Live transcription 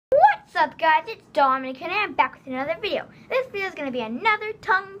up, guys? It's Dominic and I'm back with another video. This video is going to be another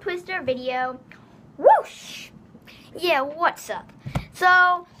tongue twister video. Whoosh! Yeah, what's up?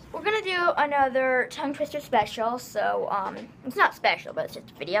 So, we're going to do another tongue twister special. So, it's not special, but it's just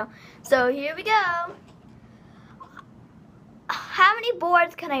a video. So, here we go. How many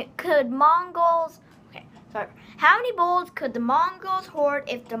boards could Mongols... Okay, sorry. How many boards could the Mongols hoard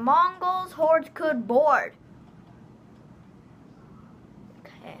if the Mongols hordes could board?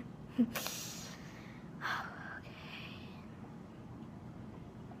 Okay.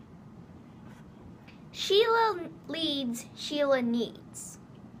 Sheila leads, Sheila needs.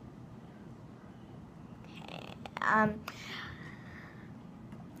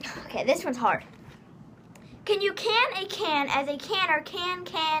 Okay, this one's hard. Can you can a can as a canner can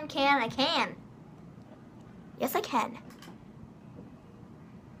a can? Yes, I can.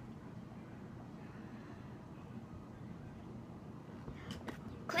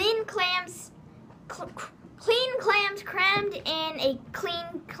 Clean clams crammed in a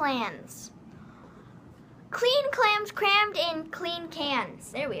clean clans. Clean clams crammed in clean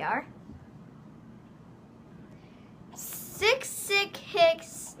cans. There we are. Six sick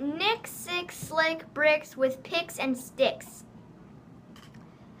hicks, nick six slick bricks with picks and sticks.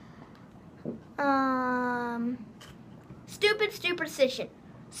 Stupid superstition.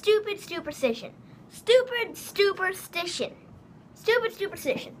 Stupid superstition. Stupid superstition. Stupid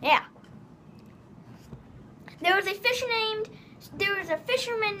superstition. Yeah. There was a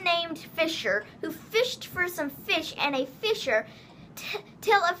fisherman named Fisher who fished for some fish, and a fisher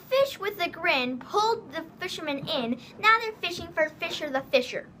till a fish with a grin pulled the fisherman in. Now they're fishing for Fisher the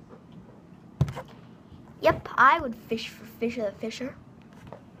Fisher. Yep, I would fish for Fisher the Fisher.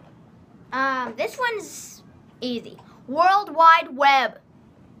 This one's easy. World Wide Web.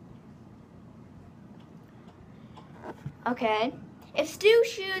 Okay. If Stu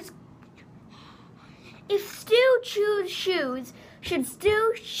choose shoes, should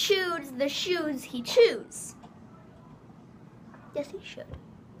Stu choose the shoes he choose? Yes, he should.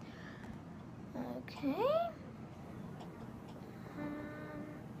 Okay.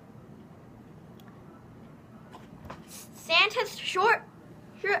 Santa's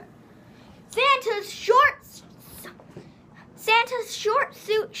short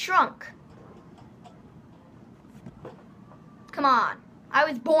suit shrunk. Come on. I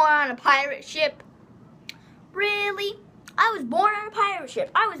was born on a pirate ship. Really? I was born on a pirate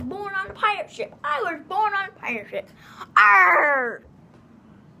ship. I was born on a pirate ship. I was born on a pirate ship. Arr!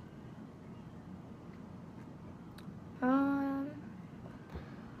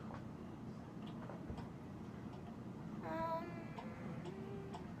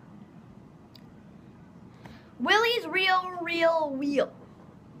 Willie's real wheel.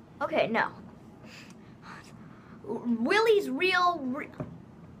 Okay, no. Willie's real.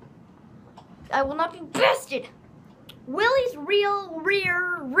 I will not be bested. Willie's real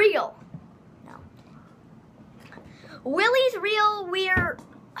real. No. Willie's real rear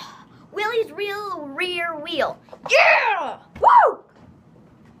wheel. Yeah! Woo!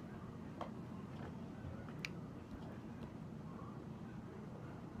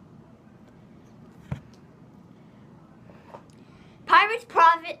 Pirates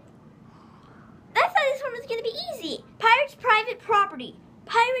Private. I thought this one was going to be easy. Pirates Private Property.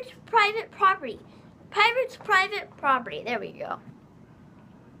 Pirates Private Property. Pirates Private Property. There we go.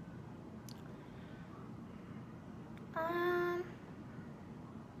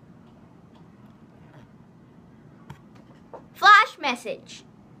 Flash message.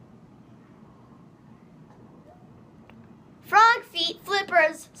 Frog feet,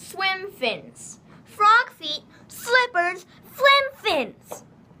 flippers, swim fins. Frog feet, slippers, flim fins.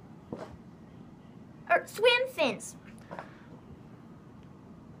 Or swim fins.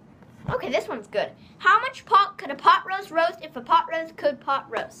 Okay, this one's good. How much pot could a pot roast if a pot roast could pot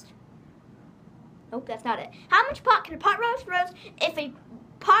roast? Nope, that's not it. How much pot can a pot roast if a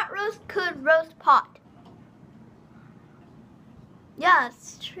pot roast could roast pot? Yeah,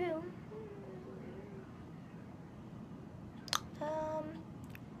 it's true.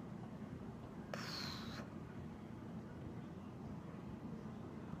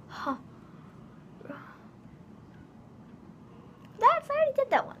 Huh. I already did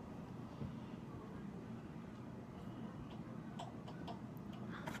that one.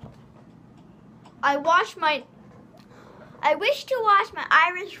 I wish to wash my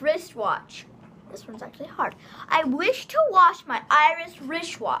Irish wristwatch. This one's actually hard. I wish to wash my Irish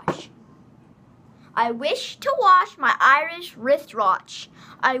wristwatch. I wish to wash my Irish wristwatch.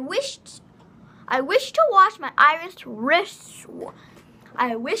 I wish to wash my Irish wristwatch.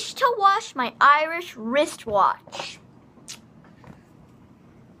 I wish to wash my Irish wristwatch.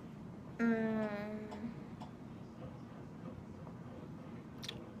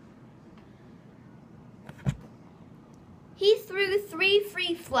 He threw 3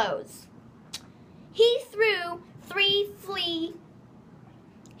 free flows. He threw 3 flea.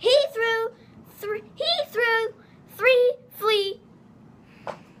 He threw 3 flea.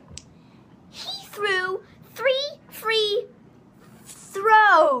 He threw 3 free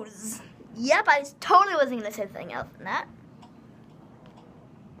throws. Yep, I totally wasn't going to say anything else than that.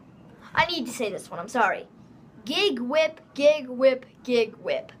 I need to say this one, I'm sorry. Gig whip, gig whip, gig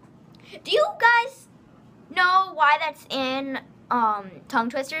whip. Do you guys know why that's in tongue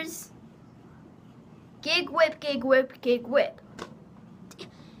twisters? Gig whip, gig whip, gig whip.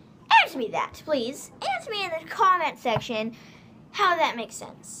 Answer me that, please. Answer me in the comment section how that makes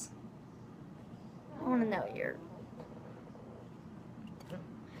sense. I want to know your...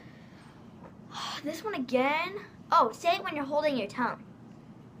 This one again? Oh, say it when you're holding your tongue.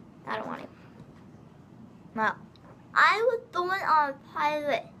 I don't want it. Well, I was the one on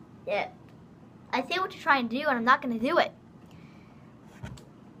pilot. Yeah. I say what you're trying to do, and I'm not going to do it.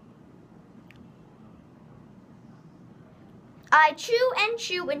 I chew and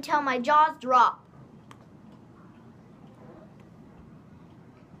chew until my jaws drop.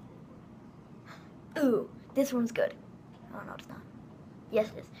 Ooh, this one's good. Oh, no, it's not. Yes,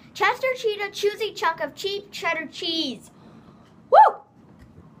 it is. Chester Cheetah chews a chunk of cheap cheddar cheese. Woo!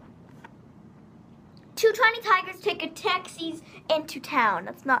 2 tiny tigers take a taxis into town.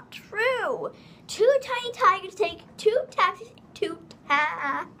 That's not true. 2 tiny tigers take 2 taxis to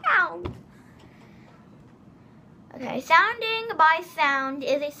town. Okay, sounding by sound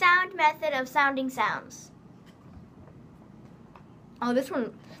is a sound method of sounding sounds. Oh, this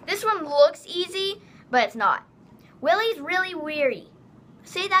one looks easy, but it's not. Willie's really weary.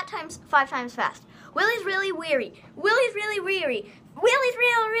 Say that 5 times fast. Willie's really weary. Willie's really weary. Willie's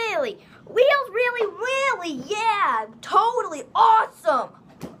really. Wheels really. Yeah, totally awesome.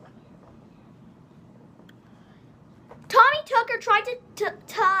 Tommy Tucker tried to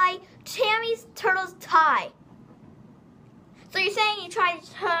tie Tammy's turtle's tie. So you're saying you tried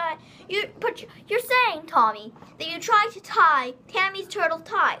to tie, you're saying, Tommy, that you tried to tie Tammy's turtle's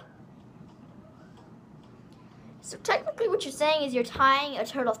tie. So technically what you're saying is you're tying a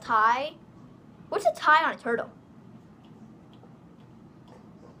turtle's tie. What's a tie on a turtle?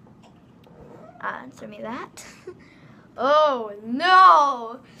 Answer me that. Oh,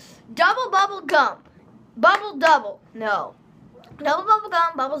 no. Double bubble gum. Bubble double. No. Double bubble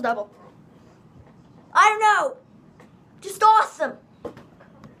gum, bubbles double. I don't know. Just awesome.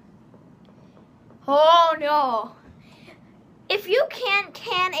 Oh, no. If you can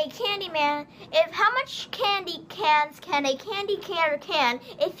a candy man, how much candy cans can a candy canner can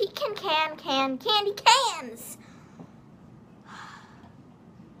if he can candy cans?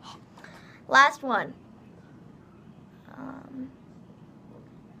 Last one.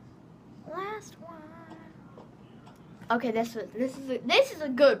 Last one. Okay, this is a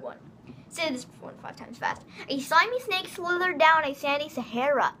good one. Say this one 5 times fast. A slimy snake slithered down a sandy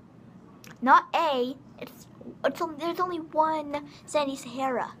Sahara. Not a. There's only one sandy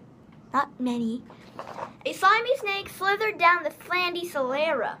Sahara. Not many. A slimy snake slithered down the sandy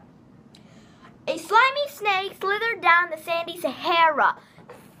Sahara. A slimy snake slithered down the sandy Sahara.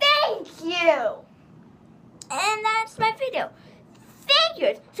 Thank you! And that's my video. Thank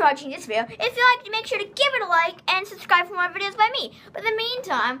you for watching this video. If you liked it, make sure to give it a like and subscribe for more videos by me. But in the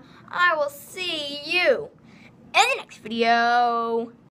meantime, I will see you in the next video.